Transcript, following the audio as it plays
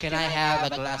Can I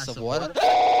have a glass of water? Control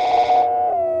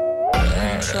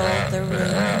the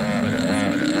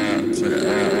room to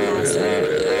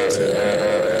hazard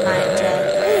to night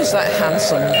drag. Who's that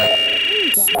handsome?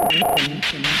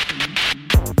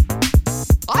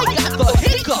 I got the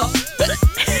hiccup!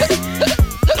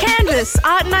 Canvas,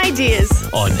 art and ideas.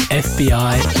 On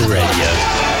FBI Radio.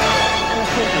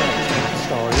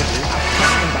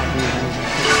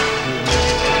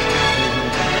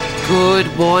 Good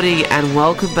morning and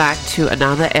welcome back to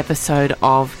another episode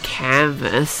of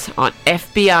Canvas on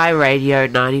FBI Radio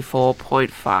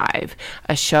 94.5,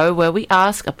 a show where we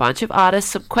ask a bunch of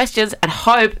artists some questions and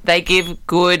hope they give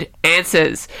good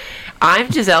answers.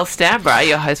 I'm Giselle Stanborough,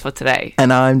 your host for today.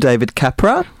 And I'm David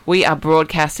Capra. We are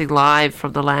broadcasting live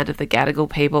from the land of the Gadigal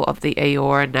people of the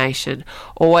Eora Nation.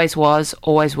 Always was,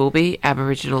 always will be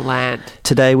Aboriginal land.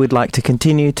 Today we'd like to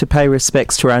continue to pay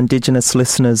respects to our Indigenous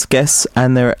listeners, guests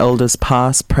and their elders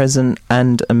past, present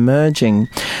and emerging.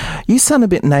 You sound a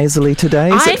bit nasally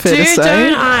today, is it fair to say?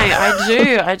 Don't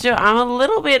I? I do. I'm a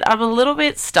little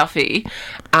bit stuffy.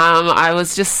 I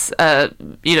was just,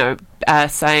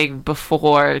 saying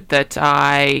before that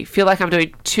I feel like I'm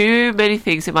doing too many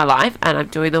things in my life and I'm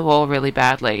doing them all really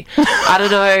badly. I don't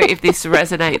know if this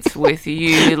resonates with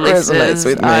you listeners. Resonates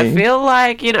with me. I feel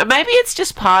like, maybe it's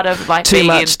just part of like too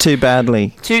much, too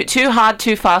badly. Too hard,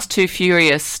 too fast, too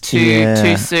furious,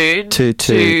 too soon. Too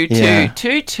true. Too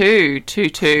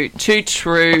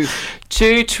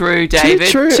true, David.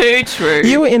 Too true.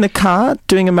 You were in a car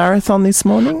doing a marathon this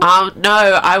morning?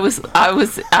 No, I was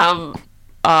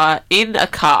in a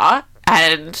car,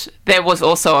 and there was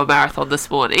also a marathon this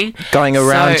morning. Going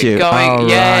around you.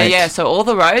 Yeah. So all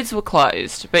the roads were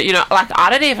closed, but I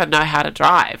don't even know how to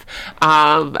drive.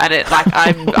 And it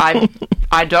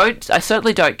I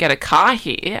certainly don't get a car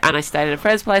here, and I stayed at a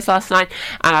friend's place last night,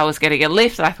 and I was getting a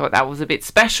lift, and I thought that was a bit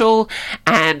special,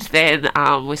 and then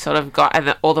we sort of got,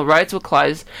 and all the roads were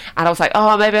closed, and I was like,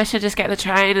 oh, maybe I should just get the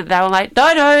train, and they were like,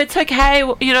 no, it's okay,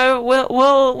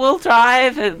 we'll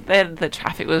drive, and then the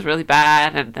traffic was really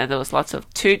bad, and then there was lots of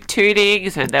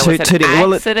tootings, and there was an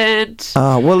accident.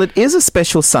 Well, it is a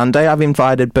special Sunday. I've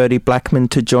invited Bertie Blackman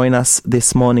to join us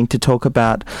this morning to talk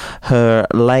about her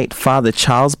late father,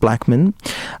 Charles Blackman.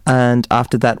 And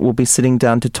after that, we'll be sitting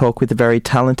down to talk with the very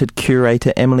talented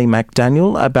curator, Emily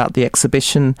McDaniel, about the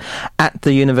exhibition at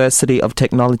the University of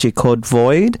Technology called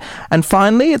VOID. And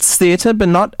finally, it's theatre, but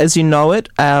not as you know it.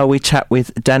 We chat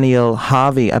with Danielle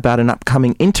Harvey about an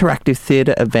upcoming interactive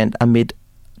theatre event, a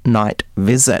midnight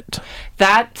visit.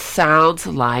 That sounds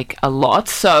like a lot,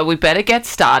 so we better get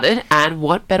started, and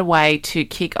what better way to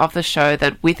kick off the show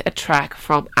than with a track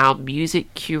from our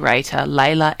music curator,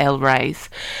 Leila El Rayes.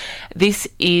 This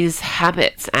is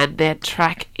Habits and their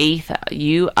track Ether.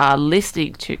 You are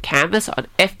listening to Canvas on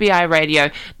FBI Radio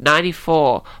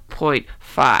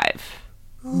 94.5.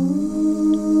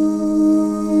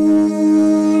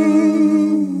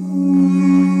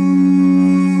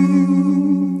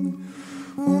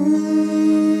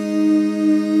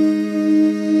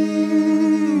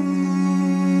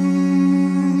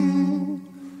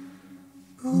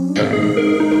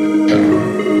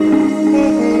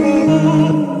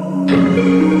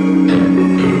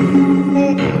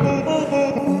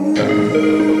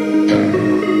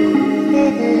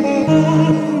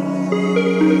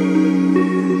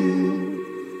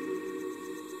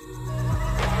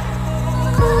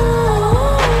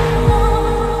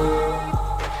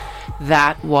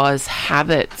 That was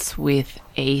Habits with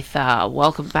Ether.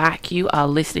 Welcome back. You are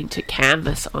listening to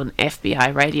Canvas on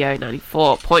FBI Radio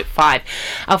 94.5.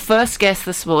 Our first guest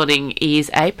this morning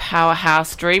is a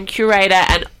powerhouse dream curator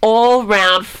and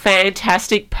all-round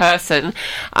fantastic person,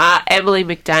 Emily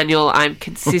McDaniel. I'm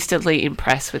consistently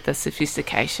impressed with the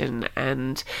sophistication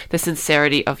and the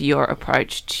sincerity of your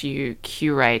approach to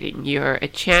curating. You're a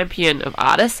champion of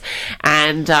artists,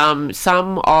 and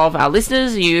some of our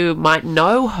listeners, you might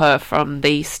know her from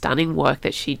the stunning work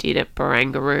that she did at Barangaroo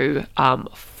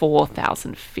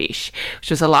 4,000 Fish,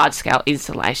 which was a large-scale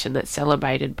installation that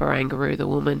celebrated Barangaroo, the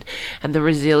woman, and the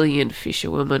resilient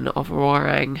fisherwoman of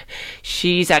Roarang.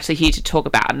 She's actually here to talk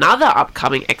about another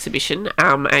upcoming exhibition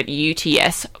at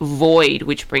UTS VOID,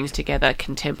 which brings together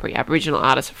contemporary Aboriginal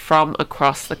artists from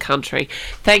across the country.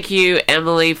 Thank you,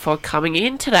 Emily, for coming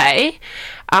in today.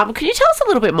 Can you tell us a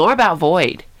little bit more about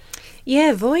VOID?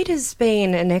 Yeah, VOID has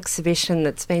been an exhibition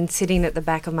that's been sitting at the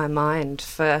back of my mind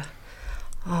for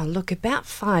Oh, look, about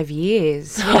 5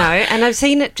 years, and I've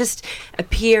seen it just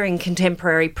appear in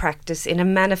contemporary practice in a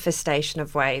manifestation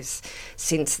of ways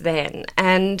since then.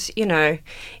 And,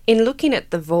 in looking at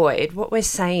the void, what we're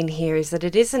saying here is that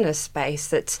it isn't a space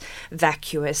that's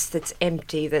vacuous, that's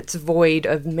empty, that's void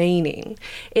of meaning.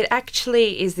 It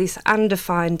actually is this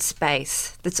undefined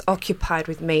space that's occupied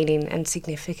with meaning and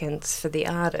significance for the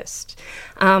artist.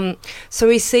 So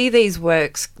we see these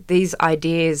works, these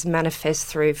ideas manifest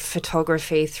through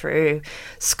photography, through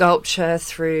sculpture,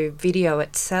 through video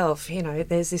itself.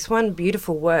 There's this one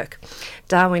beautiful work,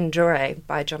 Darwin Joy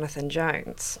by Jonathan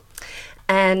Jones.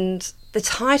 And the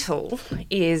title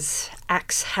is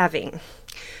Axe Having.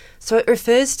 So it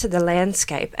refers to the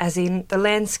landscape, as in the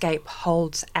landscape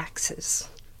holds axes.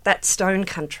 That stone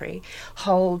country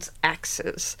holds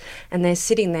axes, and they're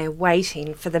sitting there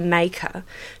waiting for the maker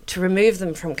to remove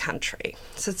them from country.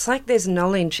 So it's like there's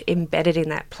knowledge embedded in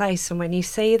that place, and when you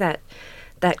see that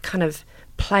kind of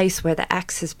place where the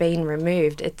axe has been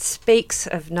removed, it speaks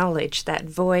of knowledge, that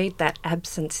void, that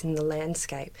absence in the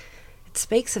landscape. It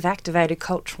speaks of activated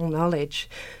cultural knowledge.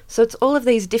 So it's all of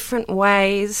these different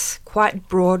ways, quite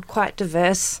broad, quite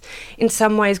diverse, in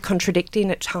some ways contradicting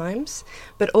at times,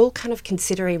 but all kind of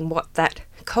considering what that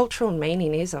cultural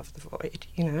meaning is of the void,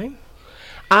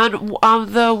 And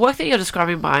the work that you're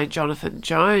describing by Jonathan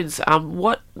Jones,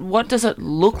 what does it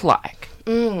look like?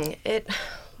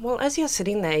 Well, as you're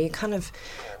sitting there,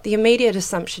 the immediate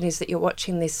assumption is that you're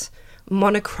watching this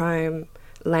monochrome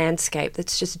landscape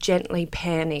that's just gently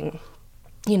panning,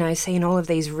 seeing all of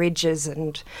these ridges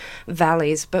and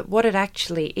valleys. But what it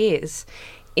actually is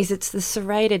it's the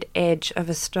serrated edge of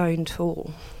a stone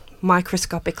tool,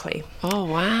 microscopically. Oh,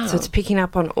 wow. So it's picking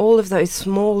up on all of those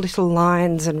small little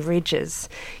lines and ridges,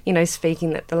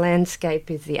 speaking that the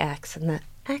landscape is the axe, and the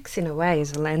axe, in a way,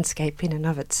 is a landscape in and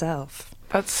of itself.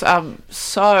 That's just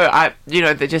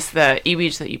the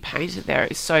image that you painted there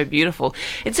is so beautiful.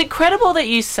 It's incredible that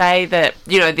you say that,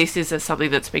 this is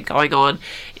something that's been going on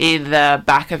in the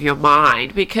back of your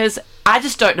mind, because I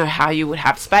just don't know how you would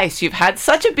have space. You've had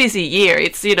such a busy year.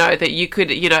 It's, that you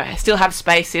could, still have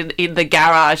space in the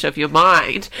garage of your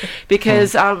mind,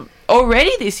 because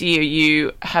already this year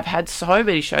you have had so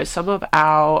many shows. Some of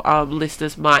our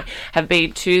listeners might have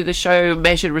been to the show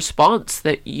Measured Response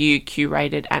that you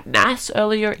curated at NAS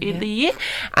earlier in the year,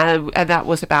 and that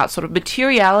was about sort of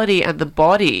materiality and the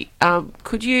body.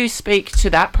 Could you speak to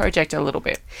that project a little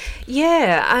bit?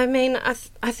 Yeah, I mean,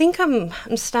 I think I'm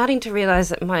starting to realise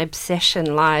that my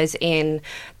obsession lies in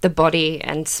the body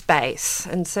and space,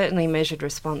 and certainly Measured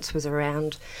Response was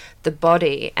around the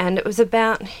body, and it was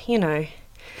about,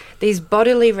 these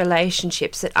bodily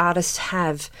relationships that artists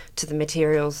have to the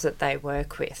materials that they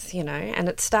work with, and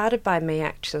it started by me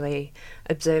actually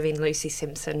observing Lucy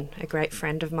Simpson, a great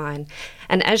friend of mine,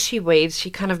 and as she weaves,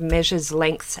 she kind of measures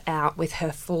lengths out with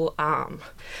her full arm.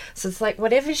 So it's like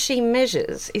whatever she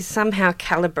measures is somehow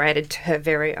calibrated to her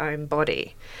very own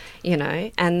body,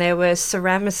 and there were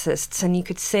ceramicists, and you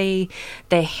could see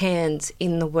their hands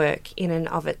in the work in and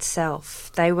of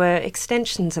itself. They were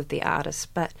extensions of the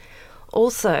artist, but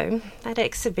also, that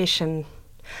exhibition,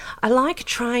 I like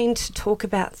trying to talk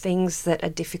about things that are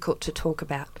difficult to talk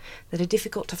about, that are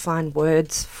difficult to find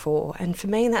words for. And for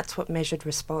me, that's what Measured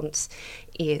Response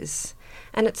is.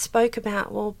 And it spoke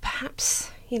about, well,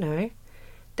 perhaps,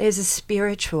 there's a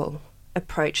spiritual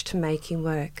approach to making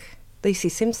work. Lucy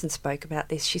Simpson spoke about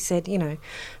this. She said,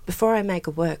 before I make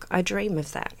a work, I dream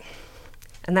of that.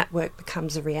 And that work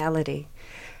becomes a reality.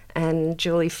 And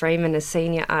Julie Freeman, a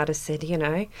senior artist, said,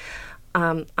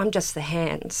 I'm just the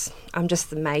hands. I'm just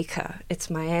the maker. It's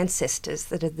my ancestors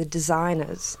that are the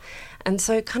designers. And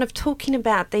so kind of talking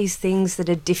about these things that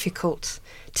are difficult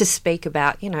to speak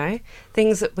about,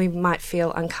 things that we might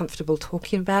feel uncomfortable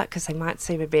talking about because they might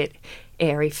seem a bit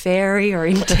airy-fairy or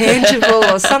intangible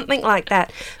or something like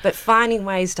that, but finding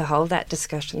ways to hold that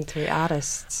discussion through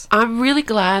artists. I'm really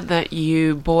glad that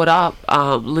you brought up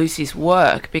Lucy's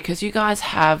work, because you guys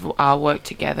have worked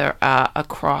together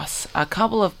across a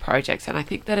couple of projects, and I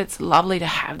think that it's lovely to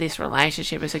have this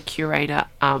relationship as a curator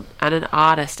and an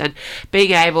artist, and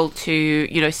being able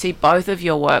to see both of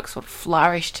your works sort of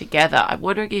flourish together. I'm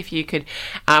wondering if you could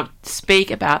speak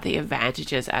about the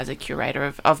advantages as a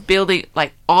curator of building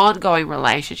ongoing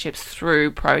relationships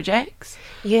through projects.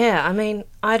 Yeah, I mean,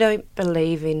 I don't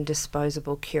believe in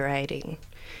disposable curating.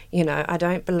 You know, I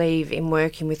don't believe in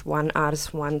working with one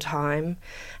artist one time,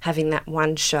 having that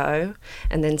one show,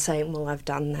 and then saying, well, I've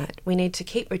done that. We need to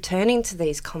keep returning to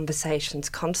these conversations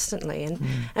constantly.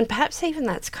 And perhaps even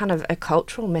that's kind of a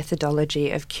cultural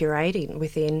methodology of curating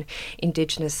within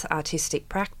Indigenous artistic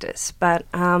practice. But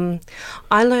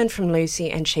I learn from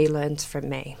Lucy and she learns from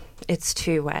me. It's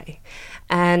two-way.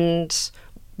 And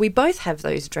we both have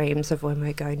those dreams of when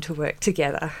we're going to work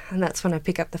together. And that's when I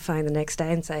pick up the phone the next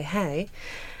day and say, hey,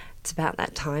 it's about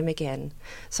that time again.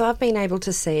 So I've been able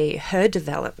to see her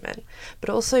development, but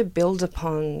also build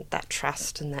upon that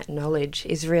trust and that knowledge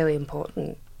is really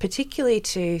important, particularly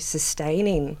to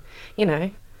sustaining, you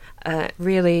know, a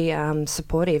really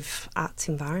supportive arts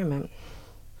environment.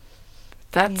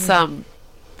 That's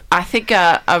I think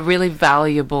a really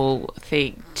valuable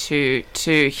thing to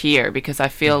hear, because I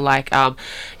feel like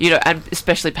you know, and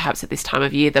especially perhaps at this time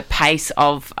of year, the pace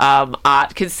of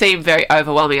art can seem very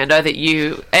overwhelming. I know that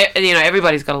you know,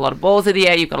 everybody's got a lot of balls in the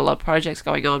air, you've got a lot of projects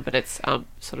going on, but it's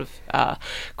sort of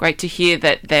great to hear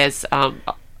that there's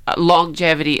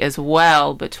longevity as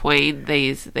well between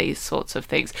these sorts of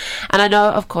things. And I know,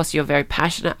 of course, you're very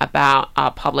passionate about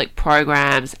public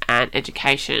programs and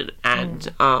education and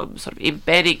sort of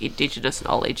embedding Indigenous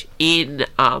knowledge in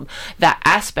that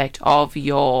aspect of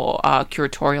your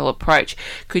curatorial approach.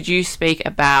 Could you speak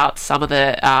about some of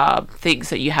the things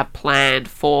that you have planned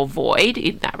for VOID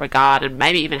in that regard, and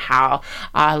maybe even how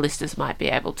our listeners might be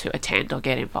able to attend or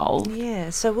get involved?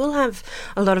 Yeah, so we'll have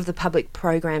a lot of the public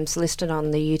programs listed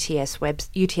on the UTS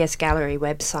Gallery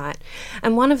website,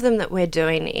 and one of them that we're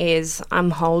doing is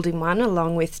I'm holding one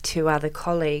along with two other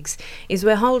colleagues, is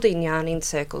we're holding yarning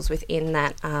circles within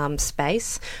that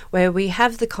space where we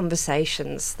have the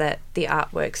conversations that the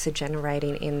artworks are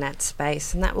generating in that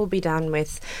space, and that will be done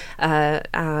with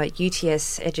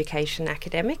UTS Education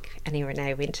academic Annie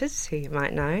Renee Winters, who you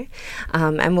might know,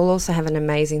 and we'll also have an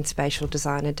amazing spatial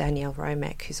designer, Danielle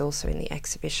Harvey, who's also in the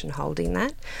exhibition holding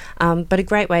that. But a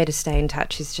great way to stay in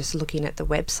touch is just looking at the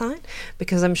website,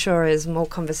 because I'm sure as more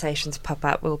conversations pop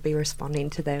up, we'll be responding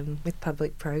to them with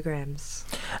public programs.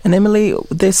 And Emily,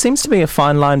 there seems to be a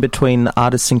fine line between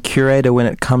artist and curator when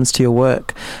it comes to your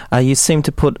work. You seem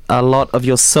to put a lot of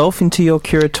yourself into your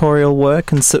curatorial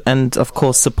work, and of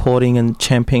course supporting and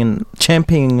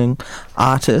championing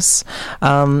artists.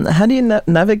 How do you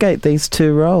navigate these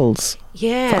two roles?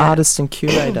 Yeah, for artist and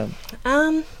curator.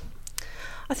 I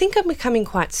think I'm becoming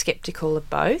quite sceptical of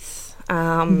both.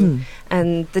 And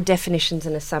the definitions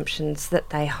and assumptions that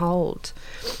they hold.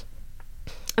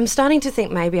 I'm starting to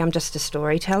think maybe I'm just a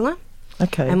storyteller.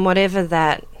 Okay. And whatever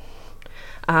that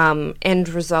end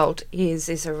result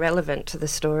is irrelevant to the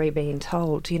story being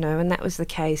told, you know, and that was the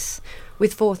case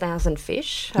with 4,000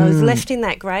 Fish. I was left in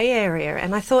that grey area,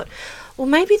 and I thought, well,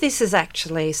 maybe this is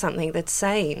actually something that's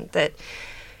saying that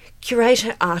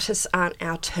curator artists aren't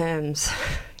our terms.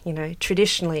 You know,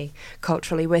 traditionally,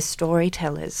 culturally, we're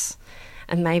storytellers.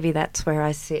 And maybe that's where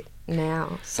I sit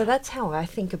now. So that's how I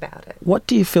think about it. What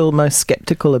do you feel most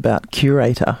sceptical about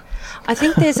curator? I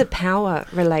think there's a power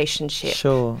relationship.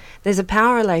 Sure. There's a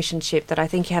power relationship that I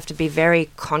think you have to be very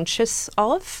conscious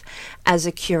of as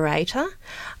a curator.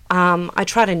 I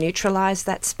try to neutralise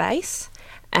that space.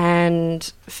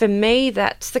 And for me,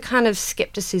 that's the kind of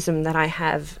scepticism that I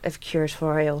have of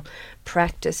curatorial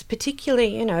practice,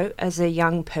 particularly, you know, as a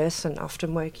young person,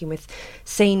 often working with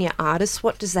senior artists.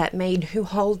 What does that mean? Who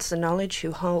holds the knowledge?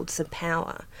 Who holds the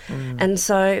power? And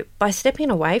so by stepping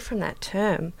away from that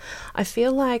term, I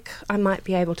feel like I might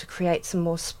be able to create some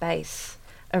more space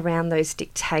around those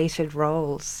dictated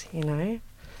roles, you know?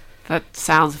 That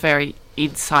sounds very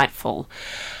insightful.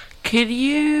 Could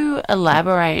you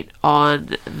elaborate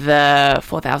on the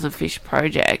 4,000 Fish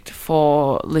project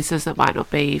for listeners that might not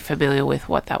be familiar with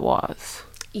what that was?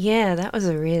 Yeah, that was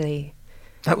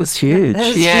huge.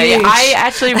 Yeah, I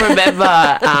actually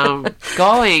remember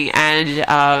going,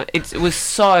 and it was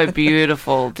so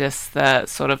beautiful, just the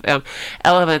sort of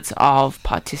elements of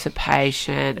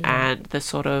participation and the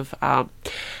sort of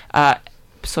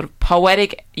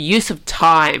poetic use of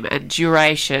time and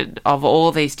duration of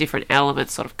all these different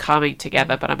elements sort of coming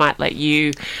together, but I might let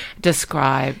you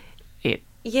describe it.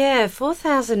 Yeah,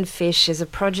 4,000 Fish is a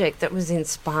project that was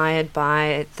inspired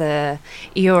by the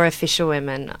Eora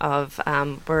fisherwomen of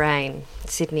Warrane,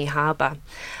 Sydney Harbour.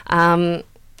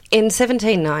 In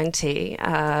 1790,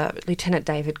 Lieutenant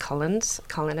David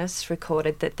colonists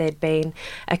recorded that there'd been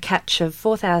a catch of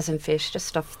 4,000 fish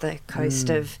just off the coast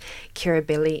of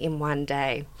Kirribilli in one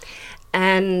day.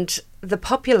 And the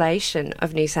population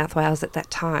of New South Wales at that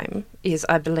time is,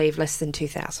 I believe, less than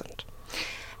 2,000.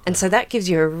 And so that gives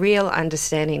you a real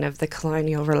understanding of the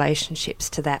colonial relationships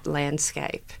to that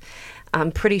landscape.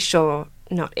 I'm pretty sure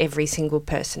not every single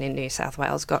person in New South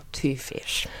Wales got 2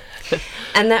 fish.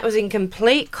 And that was in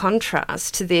complete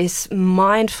contrast to this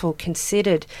mindful,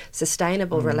 considered,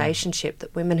 sustainable relationship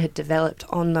that women had developed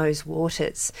on those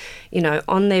waters. You know,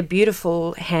 on their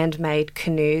beautiful handmade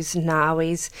canoes,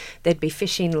 nawis, they'd be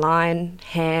fishing line,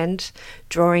 hand,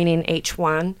 drawing in each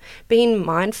one, being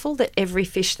mindful that every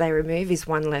fish they remove is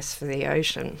one less for the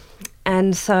ocean.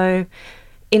 And so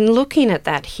in looking at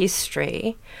that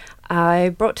history, I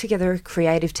brought together a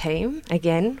creative team,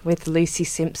 again, with Lucy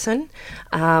Simpson,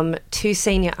 2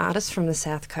 senior artists from the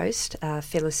South Coast,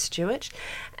 Phyllis Stewart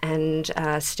and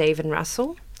Stephen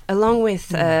Russell, along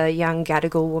with a young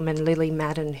Gadigal woman, Lily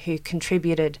Madden, who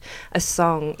contributed a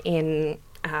song in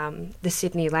the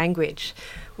Sydney language.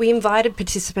 We invited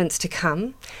participants to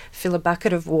come, fill a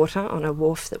bucket of water on a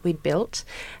wharf that we'd built,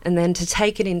 and then to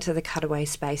take it into the cutaway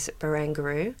space at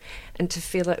Barangaroo and to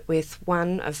fill it with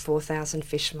one of 4,000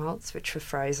 fish molts, which were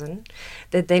frozen.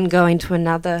 They'd then go into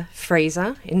another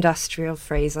freezer, industrial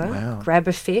freezer, grab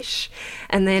a fish,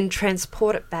 and then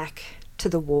transport it back to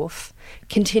the wharf,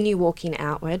 continue walking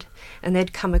outward, and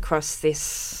they'd come across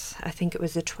this, I think it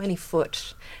was a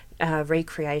 20-foot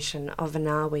recreation of an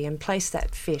awi, and place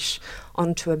that fish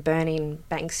onto a burning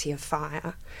Banksia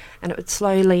fire, and it would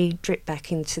slowly drip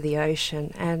back into the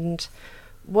ocean. And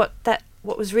what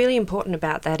was really important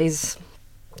about that is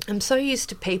I'm so used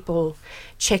to people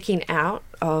checking out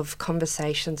of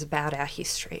conversations about our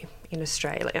history in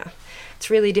Australia. It's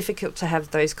really difficult to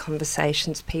have those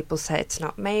conversations. People say, it's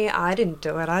not me, I didn't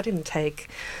do it, I didn't take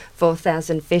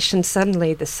 4,000 fish, and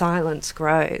suddenly the silence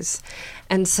grows.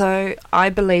 And so I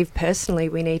believe personally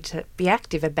we need to be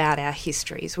active about our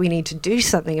histories. We need to do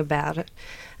something about it.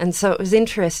 And so it was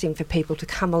interesting for people to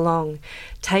come along,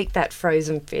 take that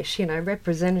frozen fish, you know,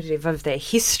 representative of their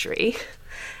history,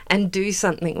 and do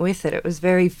something with it. It was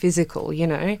very physical, you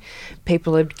know.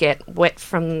 People would get wet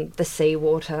from the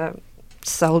seawater,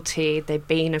 salty, they'd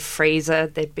be in a freezer,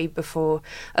 they'd be before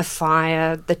a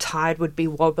fire, the tide would be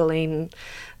wobbling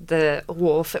the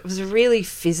wharf. It was a really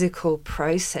physical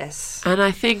process. And I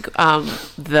think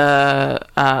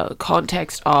the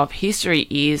context of history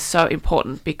is so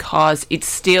important because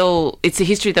it's a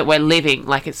history that we're living.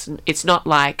 Like it's not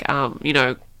like, you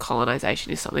know,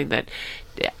 colonization is something that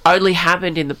only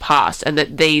happened in the past, and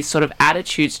that these sort of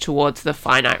attitudes towards the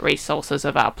finite resources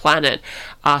of our planet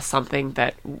are something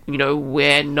that, you know,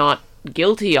 we're not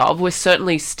guilty of. We're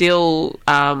certainly still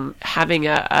having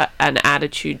an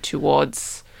attitude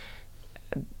towards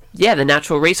the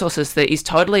natural resources that is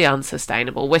totally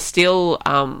unsustainable. We're still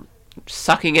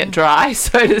sucking it dry,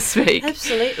 so to speak.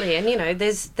 Absolutely. And, you know,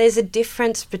 there's a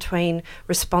difference between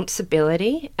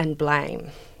responsibility and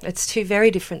blame. It's 2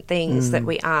 very different things that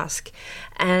we ask.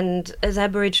 And as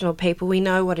Aboriginal people, we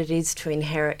know what it is to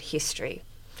inherit history.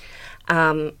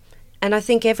 And I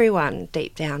think everyone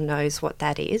deep down knows what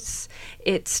that is.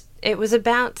 It was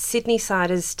about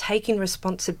Sydney-siders taking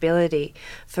responsibility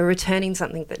for returning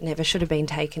something that never should have been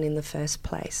taken in the first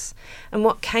place. And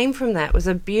what came from that was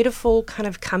a beautiful kind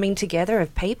of coming together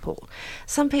of people.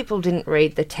 Some people didn't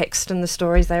read the text and the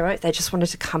stories they wrote. They just wanted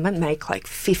to come and make like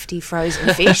 50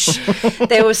 frozen fish.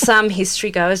 There were some history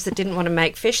goers that didn't want to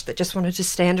make fish, that just wanted to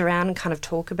stand around and kind of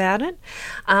talk about it.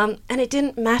 And it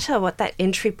didn't matter what that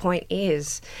entry point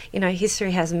is. You know,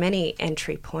 history has many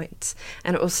entry points,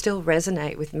 and it will still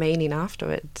resonate with meaning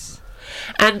afterwards.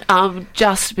 And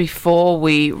just before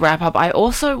we wrap up, I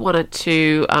also wanted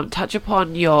to touch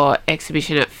upon your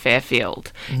exhibition at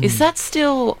Fairfield. Is that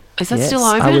still still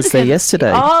open? I was there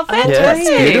yesterday. Oh, fantastic!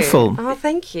 Yeah, it's beautiful. Oh,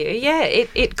 thank you. Yeah,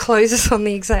 it closes on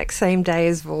the exact same day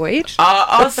as Void.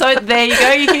 So there you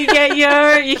go. You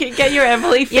can get your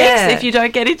Emily fix. Yeah. If you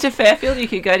don't get into Fairfield, you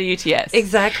can go to UTS.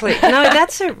 Exactly. No,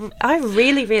 I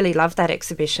really, really love that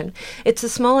exhibition. It's a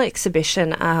small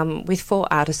exhibition with 4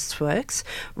 artists' works.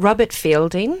 Robert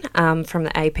Fielding from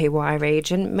the APY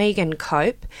region, Megan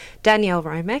Cope, Danielle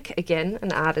Harvey, again,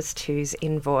 an artist who's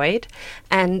in Void,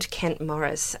 and Kent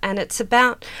Morris. And it's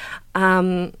about,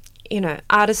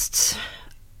 artists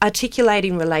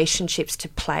articulating relationships to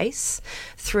place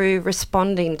through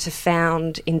responding to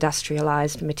found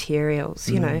industrialised materials.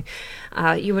 You know,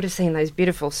 you would have seen those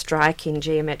beautiful striking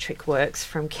geometric works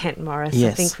from Kent Morris.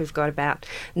 Yes. I think we've got about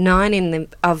 9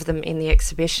 of them in the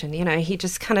exhibition. You know, he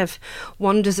just kind of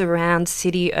wanders around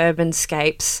city urban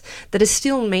scapes that are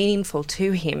still meaningful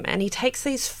to him, and he takes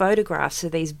these photographs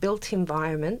of these built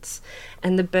environments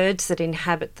and the birds that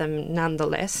inhabit them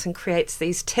nonetheless, and creates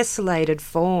these tessellated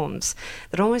forms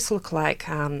that almost almost look like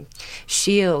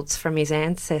shields from his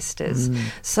ancestors.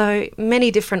 So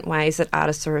many different ways that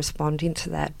artists are responding to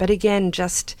that. But again,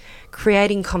 just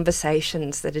creating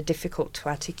conversations that are difficult to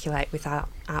articulate with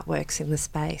artworks in the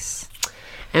space.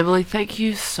 Emily, thank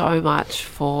you so much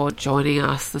for joining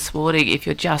us this morning. If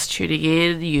you're just tuning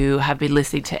in, you have been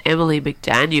listening to Emily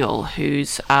McDaniel,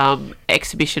 whose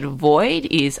exhibition VOID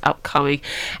is upcoming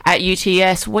at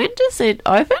UTS. When does it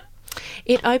open?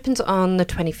 It opens on the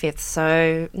 25th,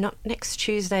 so not next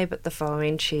Tuesday, but the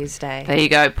following Tuesday. There you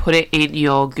go. Put it in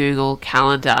your Google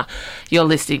Calendar. You're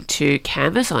listening to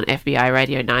Canvas on FBI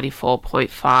Radio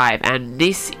 94.5, and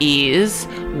this is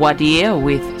Wadir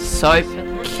with Soap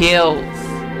Kills.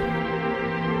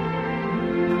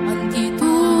 عندي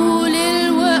طول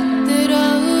الوقت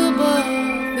رغبة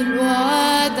في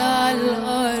الوعد على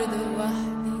الأرض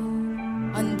وحدي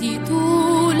عندي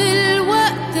طول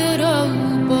الوقت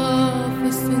رغبة في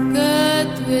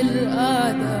السكات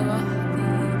والقعدة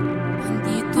وحدي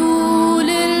عندي طول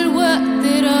الوقت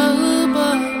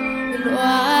رغبة في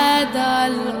الوعد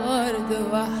على الأرض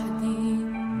وحدي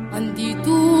عندي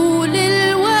طول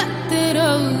الوقت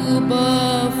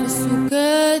رغبة في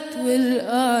السكات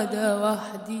والقعدة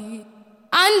وحدي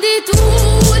عندي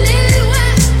طول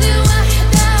الوقت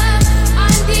وحدة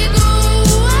عندي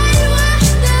جوا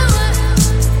الوحدة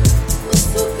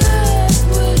والسكات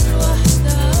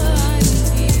والوحدة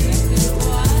عندي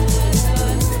الوعدة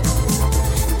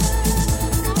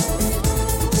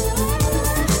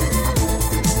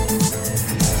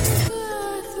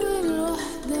السكات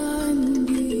والوحدة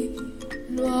عندي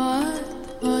الوعد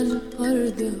على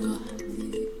الأرض وحدي.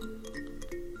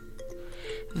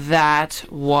 That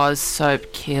was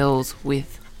Soap Kills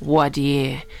with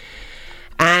Wadir.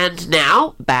 And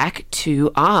now back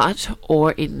to art,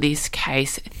 or in this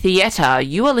case, theatre.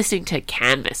 You are listening to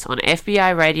Canvas on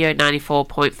FBI Radio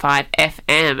 94.5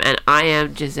 FM, and I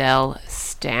am Giselle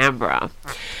Stanborough.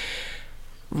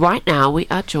 Right now, we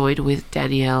are joined with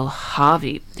Danielle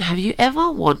Harvey. Have you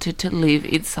ever wanted to live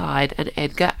inside an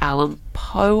Edgar Allan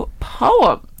Poe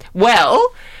poem?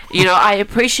 Well, you know, I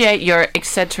appreciate your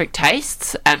eccentric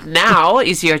tastes, and now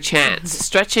is your chance.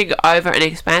 Stretching over an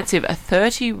expansive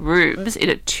 30 rooms in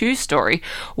a 2-story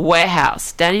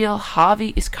warehouse, Danielle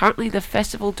Harvey is currently the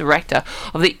festival director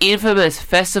of the infamous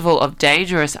Festival of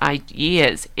Dangerous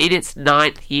Ideas in its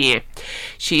 9th year.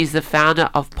 She is the founder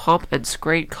of Pomp and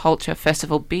Screen Culture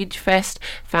Festival Binge Fest,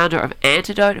 founder of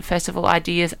Antidote Festival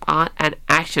Ideas, Art and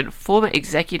Action, former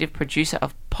executive producer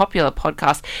of popular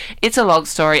podcast It's a Long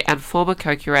Story, and former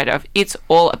co-curator of It's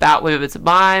All About Women's.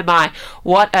 My,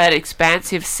 what an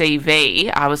expansive CV.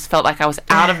 Felt like I was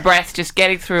out of breath just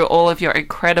getting through all of your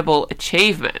incredible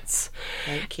achievements.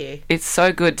 Thank you. It's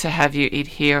so good to have you in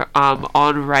here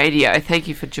on radio. Thank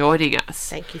you for joining us.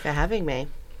 Thank you for having me.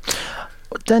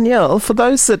 Danielle, for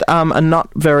those that are not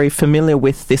very familiar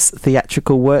with this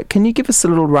theatrical work, can you give us a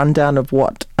little rundown of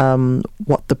what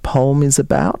the poem is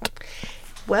about?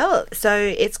 Well, so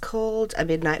it's called A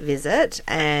Midnight Visit,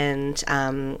 and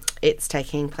it's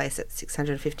taking place at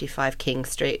 655 King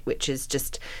Street, which is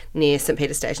just near St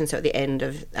Peter's Station, so at the end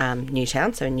of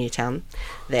Newtown, so in Newtown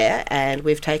there. And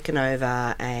we've taken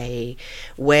over a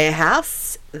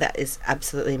warehouse that is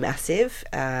absolutely massive.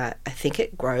 I think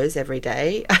it grows every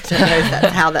day. I don't know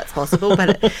how that's possible,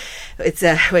 but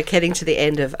we're getting to the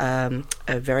end of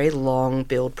a very long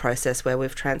build process where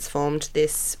we've transformed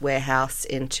this warehouse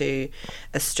into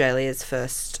Australia's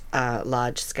first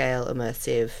large-scale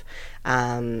immersive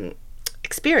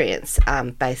experience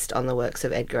based on the works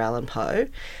of Edgar Allan Poe,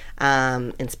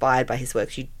 inspired by his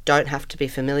works. You don't have to be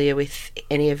familiar with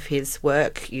any of his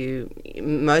work.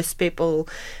 Most people,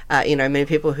 many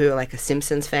people who are like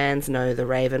Simpsons fans know The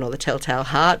Raven or The Telltale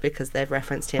Heart because they've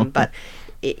referenced him, but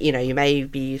you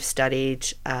maybe studied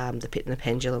The Pit and the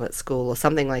Pendulum at school or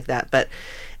something like that, but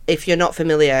if you're not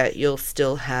familiar, you'll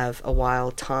still have a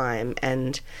wild time.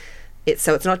 And it's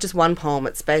not just one poem,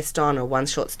 it's based on or one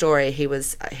short story. He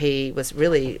was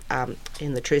really,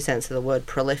 in the true sense of the word,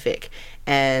 prolific.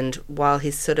 And while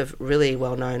he's sort of really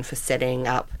well known for setting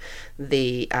up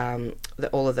the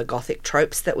all of the Gothic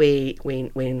tropes that we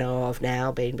know of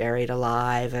now, being buried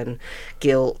alive and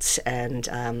guilt and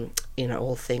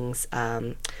all things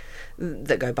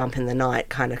that go bump in the night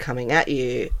kind of coming at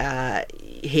you.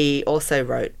 He also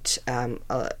wrote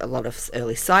a lot of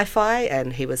early sci-fi,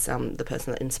 and he was the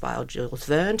person that inspired Jules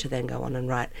Verne to then go on and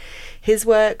write his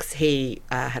works. He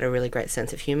had a really great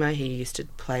sense of humour. He used to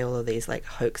play all of these like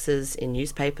hoaxes in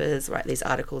newspapers, write these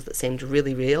articles that seemed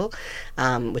really real,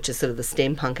 which is sort of the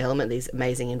steampunk element, these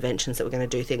amazing inventions that were going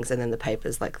to do things, and then the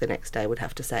papers like the next day would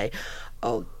have to say,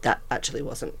 oh, that actually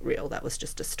wasn't real, that was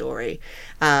just a story.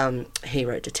 He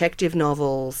wrote detective detective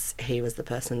novels. He was the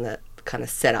person that kind of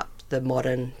set up the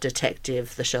modern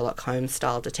detective, the Sherlock Holmes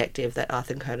style detective that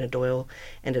Arthur Conan Doyle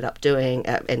ended up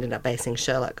basing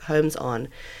Sherlock Holmes on.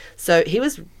 So he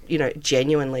was,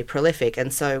 genuinely prolific.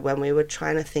 And so when we were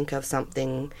trying to think of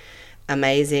something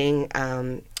amazing,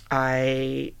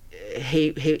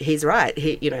 he's right.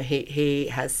 He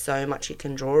has so much he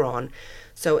can draw on.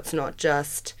 So it's not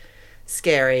just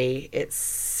scary,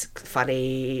 it's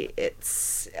funny,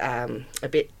 it's a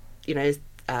bit,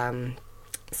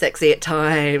 sexy at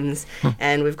times,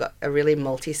 and we've got a really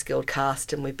multi-skilled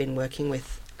cast, and we've been working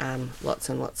with lots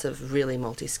and lots of really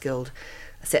multi-skilled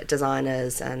set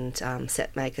designers and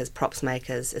set makers, props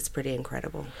makers. It's pretty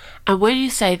incredible. And when you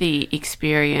say the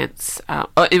experience,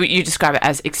 you describe it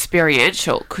as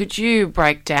experiential, could you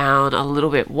break down a little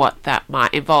bit what that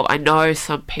might involve? I know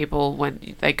some people,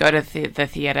 when they go to the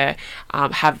theatre,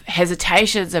 have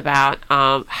hesitations about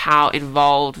how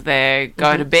involved they're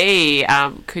going to be.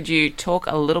 Could you talk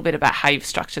a little bit about how you've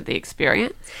structured the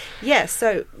experience? Yeah,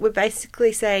 so we're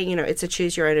basically saying, it's a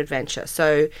choose your own adventure.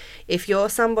 So if you're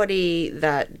somebody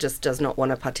that just does not want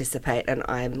to participate, and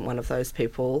I'm one of those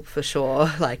people for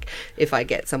sure, like if I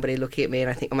get somebody looking at me and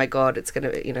I think, oh my God, it's going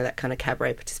to, that kind of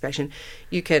cabaret participation,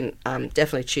 you can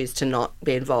definitely choose to not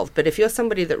be involved. But if you're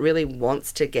somebody that really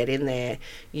wants to get in there,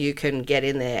 you can get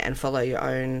in there and follow your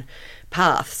own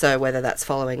path. So whether that's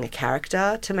following a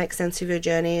character to make sense of your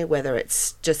journey, whether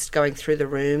it's just going through the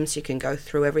rooms, you can go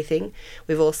through everything.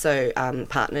 We've also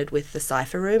partnered with the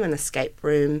Cypher Room, an escape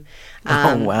room.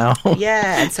 Oh, wow.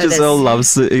 Yeah. And so Giselle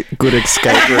loves a good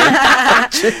escape room.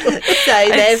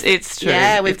 It's true.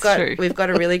 Yeah, we've got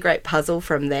a really great puzzle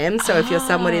from them. So if you're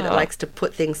somebody that likes to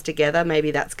put things together,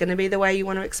 maybe that's going to be the way you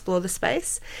want to explore the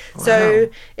space. Wow. So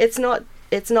it's not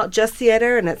just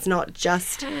theatre, and it's not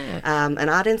just an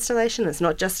art installation. It's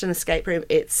not just an escape room.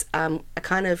 It's a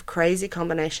kind of crazy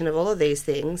combination of all of these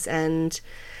things. And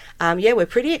we're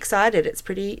pretty excited. It's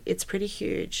pretty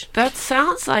huge. That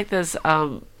sounds like there's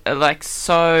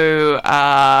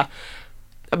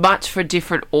much for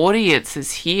different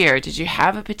audiences here. Did you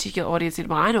have a particular audience in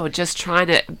mind, or just trying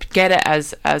to get it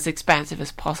as expansive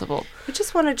as possible? We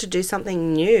just wanted to do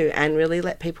something new and really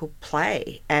let people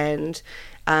play, and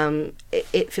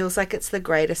it feels like it's the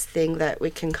greatest thing that we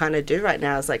can kind of do right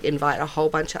now, is like invite a whole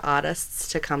bunch of artists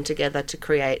to come together to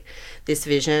create this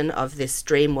vision of this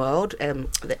dream world.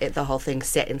 The whole thing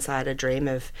set inside a dream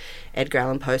of Edgar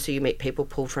Allan Poe, so you meet people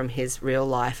pulled from his real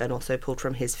life and also pulled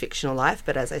from his fictional life.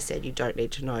 But as I said, you don't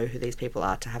need to know who these people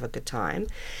are to have a good time,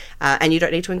 and you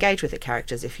don't need to engage with the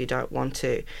characters if you don't want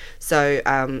to. So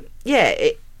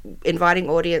inviting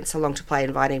audience along to play,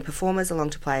 inviting performers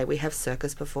along to play. We have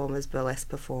circus performers, burlesque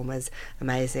performers,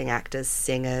 amazing actors,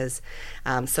 singers.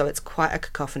 So it's quite a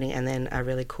cacophony, and then a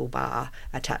really cool bar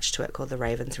attached to it called the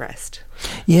Raven's Rest.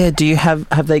 Yeah, do you have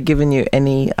they given you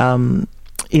any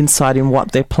insight in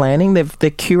what they're planning? They're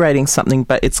curating something,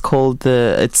 but it's called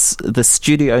the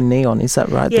Studio Neon. Is that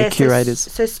right? Yeah, the curators.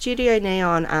 So Studio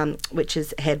Neon, which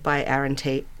is head by Aaron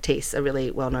Teese, a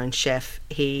really well-known chef.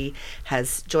 He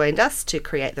has joined us to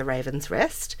create the Raven's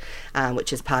Rest,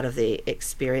 which is part of the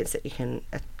experience that you can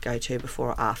go to before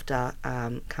or after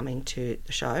coming to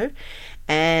the show.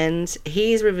 And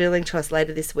he's revealing to us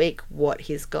later this week what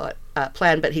he's got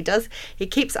planned. But he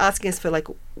keeps asking us for like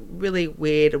really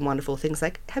weird and wonderful things,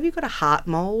 like, have you got a heart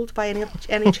mold by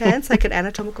any chance, like an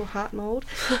anatomical heart mold?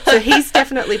 So he's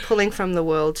definitely pulling from the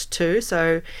world too.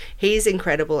 So he's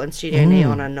incredible, and Studio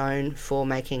Neon are known for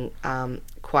making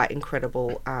quite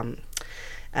incredible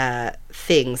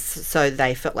things. So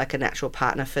they felt like a natural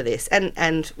partner for this,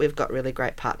 and we've got really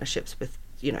great partnerships with,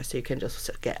 so you can just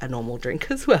get a normal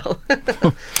drink as well.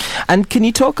 And can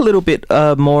you talk a little bit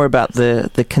more about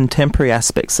the contemporary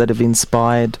aspects that have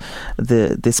inspired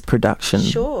this production?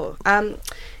 Sure.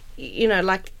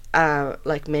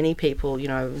 Like many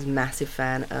people, I was a massive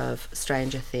fan of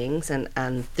Stranger Things, and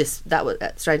that was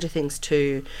Stranger Things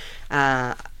 2.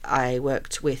 I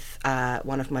worked with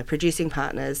one of my producing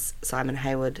partners, Simon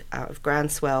Hayward of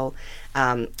Groundswell,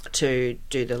 to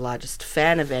do the largest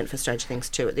fan event for Stranger Things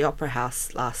 2 at the Opera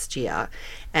House last year.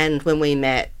 And when we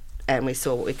met and we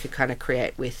saw what we could kind of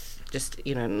create with just,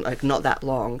 like not that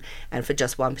long, and for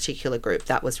just one particular group,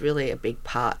 that was really a big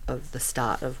part of the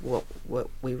start of what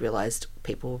we realised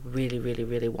people were really, really,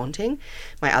 really wanting.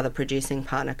 My other producing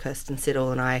partner, Kirsten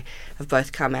Siddle, and I have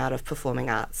both come out of performing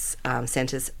arts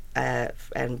centres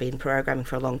and been programming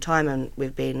for a long time, and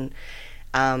we've been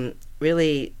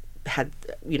really had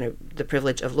the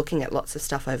privilege of looking at lots of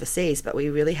stuff overseas, but we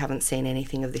really haven't seen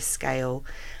anything of this scale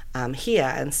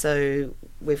here. And so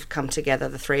we've come together,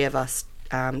 the three of us,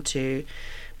 to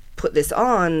put this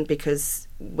on, because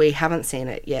we haven't seen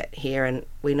it yet here, and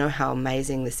we know how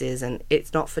amazing this is, and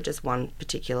it's not for just one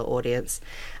particular audience.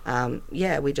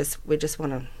 We just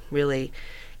want to really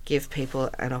give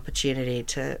people an opportunity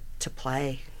to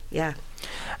play. Yeah.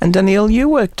 And Danielle, you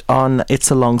worked on It's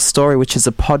a Long Story, which is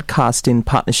a podcast in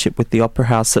partnership with the Opera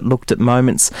House that looked at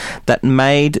moments that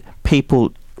made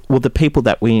people, well, the people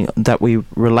that we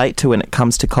relate to when it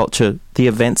comes to culture, the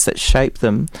events that shape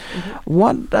them.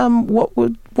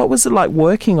 Mm-hmm. What was it like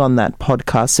working on that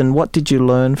podcast, and what did you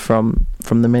learn from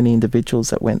the many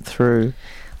individuals that went through?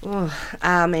 Oh,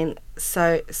 I mean,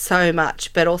 so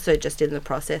much, but also just in the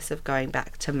process of going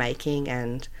back to making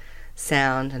and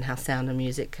sound, and how sound and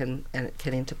music can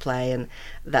interplay, and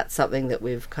that's something that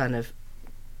we've kind of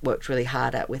worked really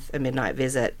hard at with A Midnight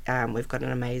Visit. We've got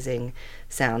an amazing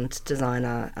sound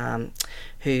designer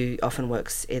who often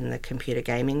works in the computer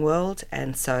gaming world,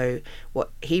 and so what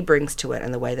he brings to it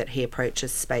and the way that he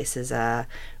approaches spaces are,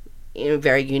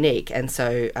 very unique. And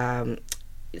so from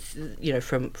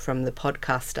the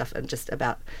podcast stuff and just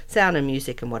about sound and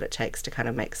music and what it takes to kind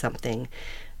of make something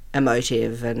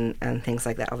emotive and things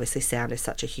like that. Obviously sound is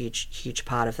such a huge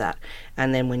part of that,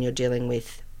 and then when you're dealing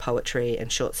with poetry and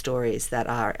short stories that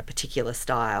are a particular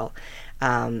style,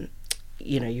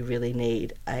 you really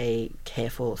need a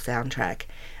careful soundtrack,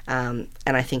 and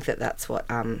I think that's what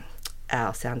our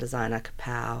sound designer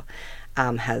Capra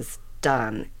has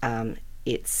done.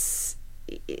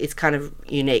 It's kind of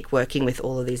unique working with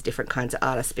all of these different kinds of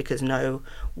artists, because no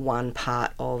one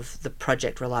part of the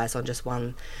project relies on just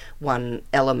one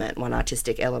element, one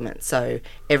artistic element. So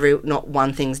not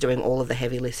one thing's doing all of the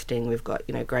heavy lifting. We've got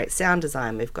great sound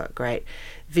design, we've got great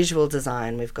visual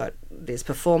design, we've got these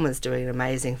performers doing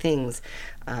amazing things.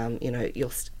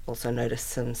 You'll also notice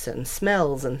some certain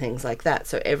smells and things like that.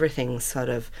 So everything's sort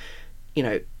of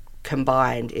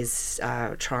combined is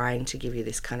trying to give you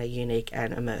this kind of unique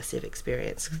and immersive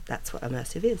experience. That's what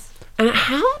immersive is. And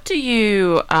how do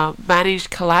you manage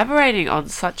collaborating on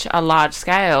such a large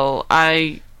scale?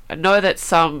 I know that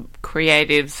some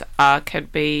creatives can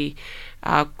be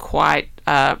quite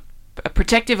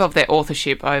protective of their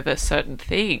authorship over certain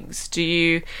things. Do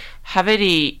you have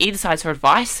any insights or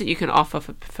advice that you can offer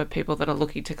for people that are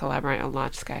looking to collaborate on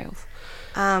large scales?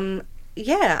 I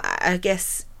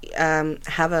guess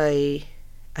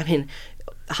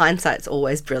hindsight's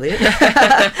always brilliant.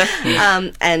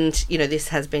 And this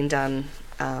has been done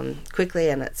quickly,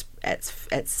 and it's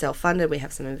self-funded. We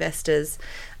have some investors,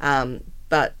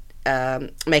 but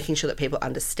making sure that people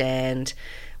understand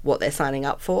what they're signing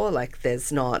up for. Like,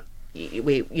 there's not,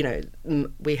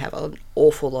 we have an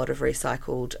awful lot of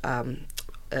recycled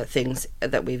things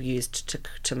that we've used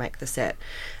to make the set,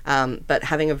 but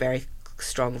having a very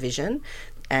strong vision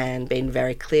and being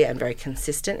very clear and very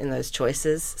consistent in those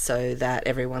choices, so that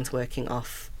everyone's working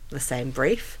off the same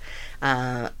brief,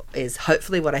 is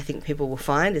hopefully what I think people will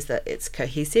find, is that it's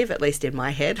cohesive, at least in my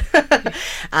head.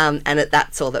 And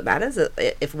that's all that matters.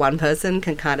 If one person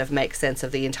can kind of make sense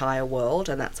of the entire world,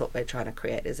 and that's what we're trying to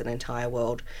create, is an entire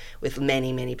world with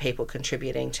many, many people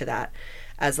contributing to that,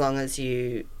 as long as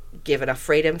you give enough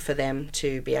freedom for them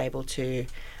to be able to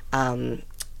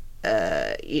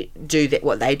do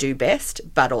what they do best,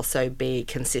 but also be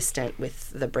consistent with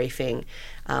the briefing.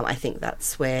 I think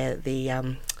that's where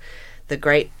the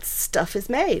great stuff is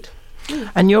made.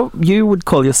 And you would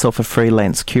call yourself a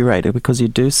freelance curator because you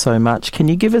do so much. Can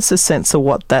you give us a sense of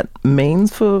what that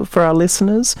means for our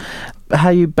listeners? How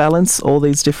you balance all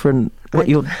these different...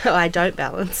 I don't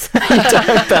balance. You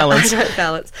don't balance. I don't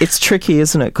balance. It's tricky,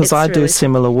 isn't it? Because I do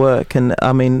similar work, and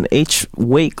I mean, each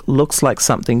week looks like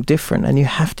something different, and you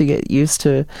have to get used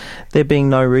to there being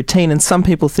no routine. And some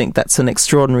people think that's an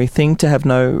extraordinary thing to have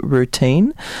no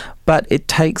routine, but it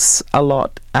takes a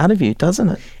lot out of you, doesn't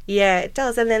it? Yeah, it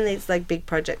does. And then these like big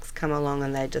projects come along,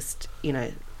 and they just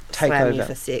take slam over you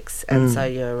for six, and so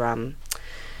you're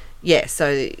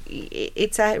so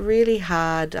it's a really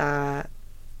hard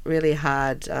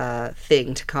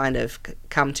thing to kind of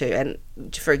come to. And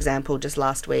for example, just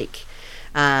last week,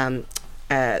 one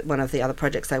of the other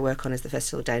projects I work on is the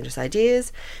Festival of Dangerous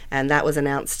Ideas, and that was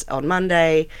announced on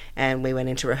Monday, and we went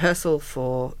into rehearsal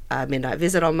for Midnight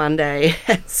Visit on Monday.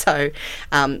 And so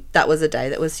that was a day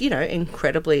that was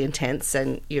incredibly intense,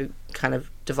 and you're kind of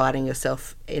dividing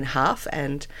yourself in half.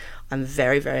 And I'm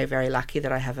very, very, very lucky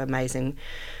that I have amazing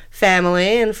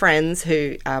family and friends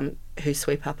who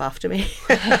sweep up after me.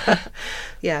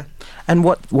 Yeah. And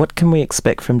what can we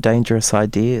expect from Dangerous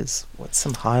Ideas? What's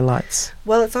some highlights?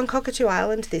 Well, it's on Cockatoo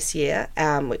Island this year,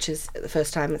 which is the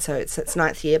first time. So it's its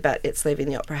 9th year, but it's leaving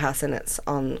the Opera House and it's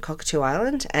on Cockatoo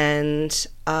Island. And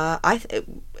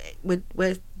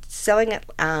we're selling it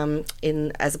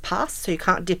in as a pass, so you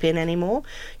can't dip in anymore.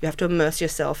 You have to immerse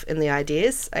yourself in the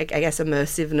ideas. I guess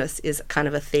immersiveness is kind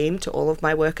of a theme to all of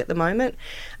my work at the moment,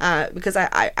 because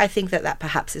I think that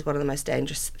perhaps is one of the most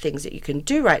dangerous things that you can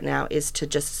do right now, is to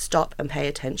just stop and pay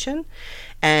attention.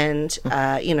 And,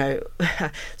 so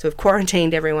we've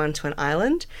quarantined everyone to an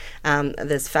island.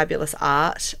 There's fabulous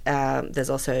art. There's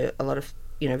also a lot of,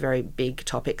 very big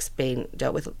topics being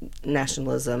dealt with: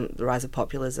 nationalism, the rise of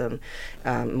populism,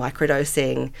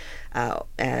 microdosing,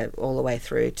 all the way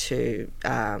through to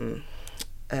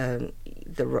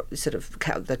the sort of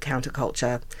the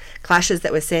counterculture clashes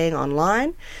that we're seeing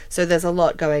online. So there's a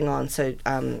lot going on. So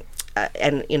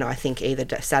I think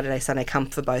either Saturday, Sunday, come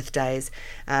for both days.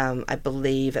 I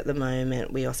believe at the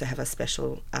moment we also have a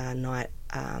special night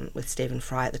with Stephen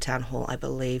Fry at the Town Hall. I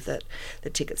believe that the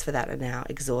tickets for that are now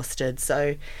exhausted.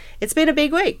 So it's been a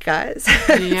big week, guys. It's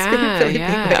been a really big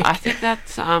week. I think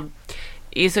that's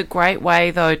is a great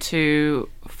way, though, to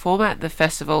format the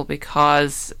festival,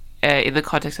 because in the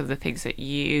context of the things that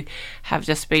you have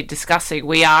just been discussing,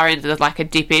 we are in like a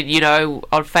dip in,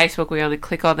 on Facebook we only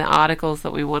click on the articles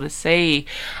that we want to see,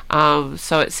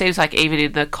 so it seems like even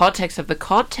in the context of the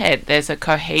content, there's a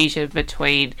cohesion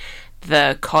between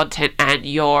the content and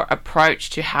your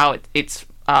approach to how it's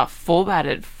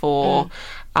formatted for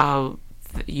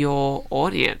your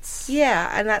audience. Yeah,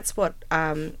 and that's what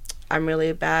I'm really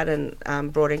about,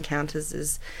 and Broad Encounters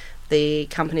is the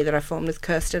company that I formed with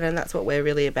Kirsten, and that's what we're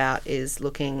really about, is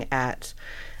looking at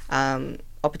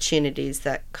opportunities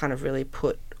that kind of really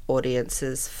put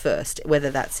audiences first, whether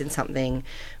that's in something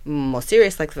more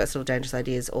serious like the Festival of Dangerous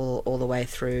Ideas, all the way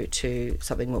through to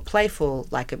something more playful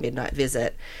like a Midnight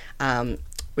Visit,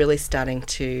 really starting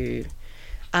to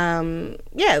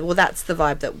that's the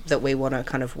vibe that we want to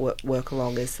kind of work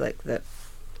along, is like that,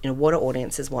 what do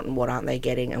audiences want and what aren't they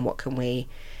getting, and what can we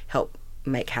help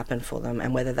make happen for them,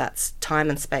 and whether that's time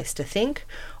and space to think,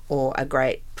 or a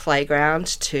great playground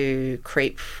to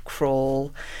creep,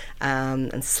 crawl,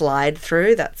 and slide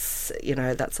through. That's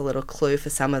a little clue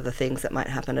for some of the things that might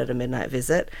happen at a Midnight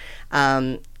Visit.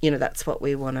 That's what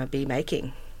we want to be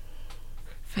making.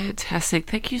 Fantastic.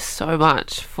 Thank you so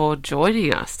much for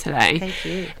joining us today. Thank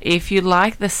you. If you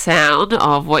like the sound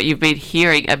of what you've been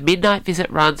hearing, a Midnight Visit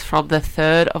runs from the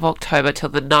 3rd of October till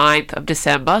the 9th of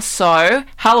December. So,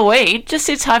 Halloween, just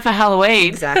in time for Halloween.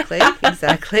 Exactly.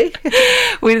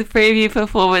 With preview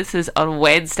performances on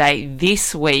Wednesday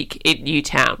this week in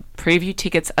Newtown. Preview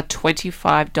tickets are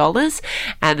 $25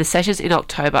 and the sessions in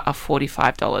October are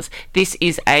 $45. This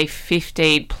is a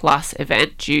 15+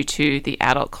 event due to the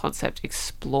adult concept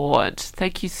explored.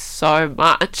 Thank you so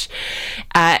much.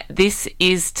 This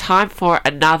is time for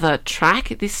another track.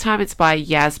 This time it's by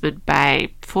Yasmin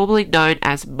Bey, formerly known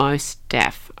as Most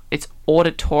Deaf. It's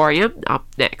Auditorium up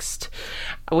next.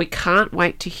 We can't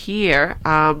wait to hear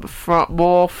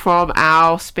more from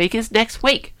our speakers next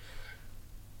week.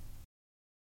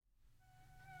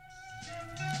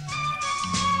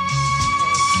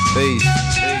 Peace.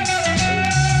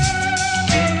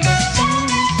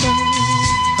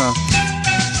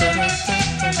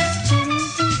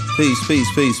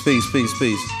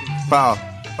 Peace. Pow.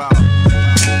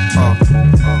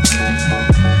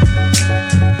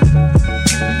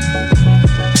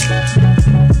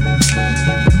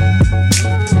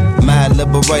 Mad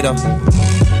liberator,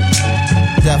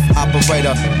 deaf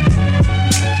operator,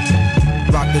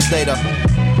 rock the data,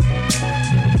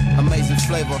 amazing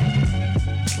flavor.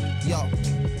 Yo,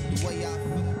 the way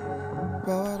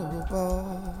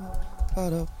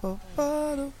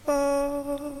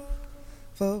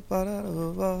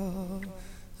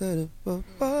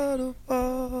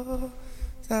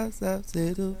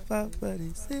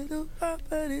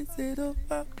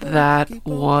That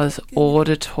was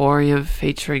Auditorium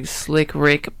featuring Slick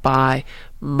Rick by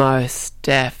Most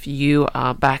Deaf. You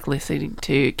are back listening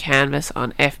to Canvas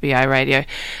on FBI Radio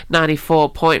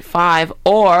 94.5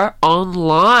 or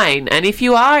online. And if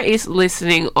you are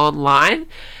listening online,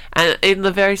 and in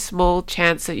the very small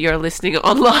chance that you're listening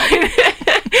online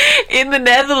in the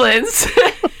Netherlands,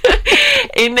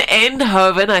 in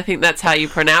Eindhoven, I think that's how you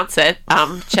pronounce it,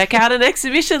 check out an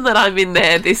exhibition that I'm in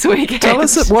there this weekend. Tell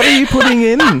us, what are you putting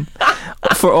in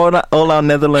for all our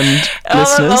Netherlands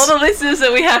listeners? All the listeners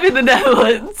that we have in the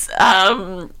Netherlands.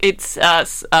 It's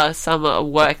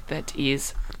some work that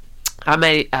is I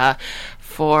made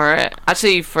for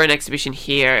an exhibition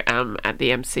here at the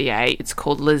MCA. It's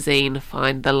called Lazine,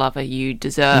 Find the Lover You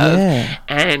Deserve. Yeah.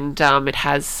 And it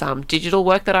has some digital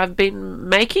work that I've been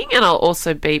making, and I'll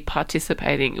also be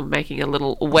participating in making a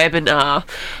little webinar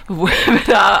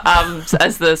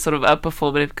as the sort of a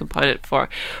performative component for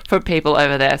people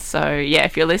over there. So, yeah,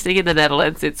 if you're listening in the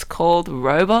Netherlands, it's called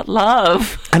Robot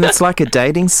Love. And it's like a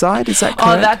dating site, is that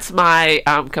correct? Oh, that's my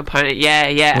component.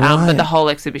 Yeah. Right. But the whole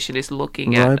exhibition is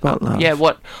looking at Robot love. Yeah,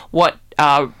 what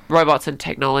robots and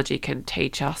technology can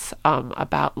teach us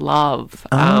about love.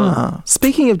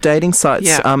 Speaking of dating sites,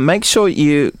 Yeah. make sure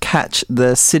you catch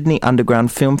the Sydney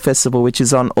Underground Film Festival, which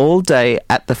is on all day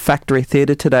at the Factory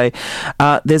Theatre today.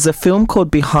 There's a film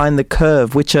called Behind the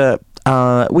Curve, which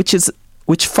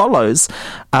follows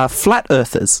flat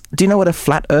earthers. Do you know what a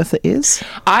flat earther is?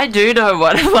 I do know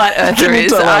what a flat earther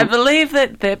is. Tell I them. believe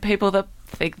that they're people that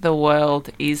think the world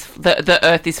is the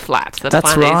Earth is flat. The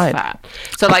That's planet right. is flat.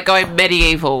 So like going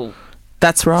medieval.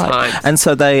 That's right. Times. And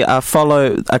so they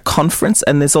follow a conference,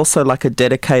 and there's also like a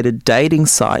dedicated dating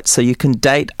site, so you can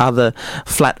date other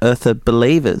flat earther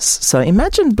believers. So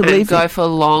imagine And believing. go for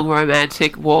long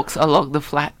romantic walks along the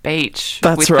flat beach.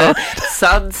 That's with right. the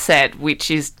sunset, which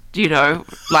is, you know,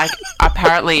 like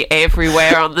apparently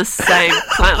everywhere on the same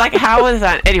planet. Like, how is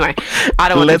that? Anyway, I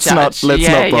don't want to judge. Let's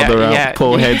not bother our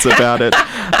poor heads about it.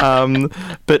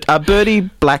 But Bertie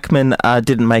Blackman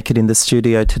didn't make it in the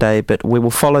studio today, but we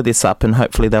will follow this up, and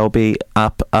hopefully they'll be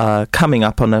up coming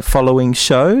up on a following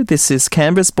show. This is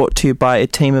Canberra's, brought to you by a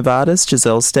team of artists: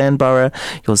 Giselle Stanborough,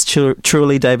 yours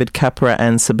truly, David Capra,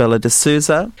 and Sabella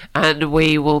D'Souza. And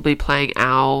we will be playing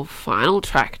our final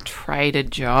track, Trader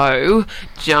Joe,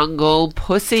 Jungle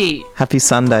Pussy. Happy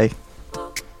Sunday.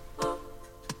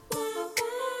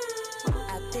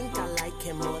 I think I like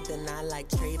him more than I like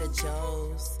Trader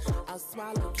Joe's. I'll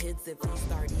swallow kids if we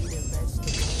start eating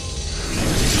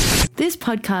vegetables. This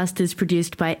podcast is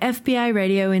produced by FBI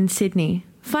Radio in Sydney.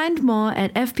 Find more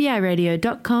at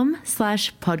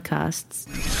fbiradio.com/podcasts.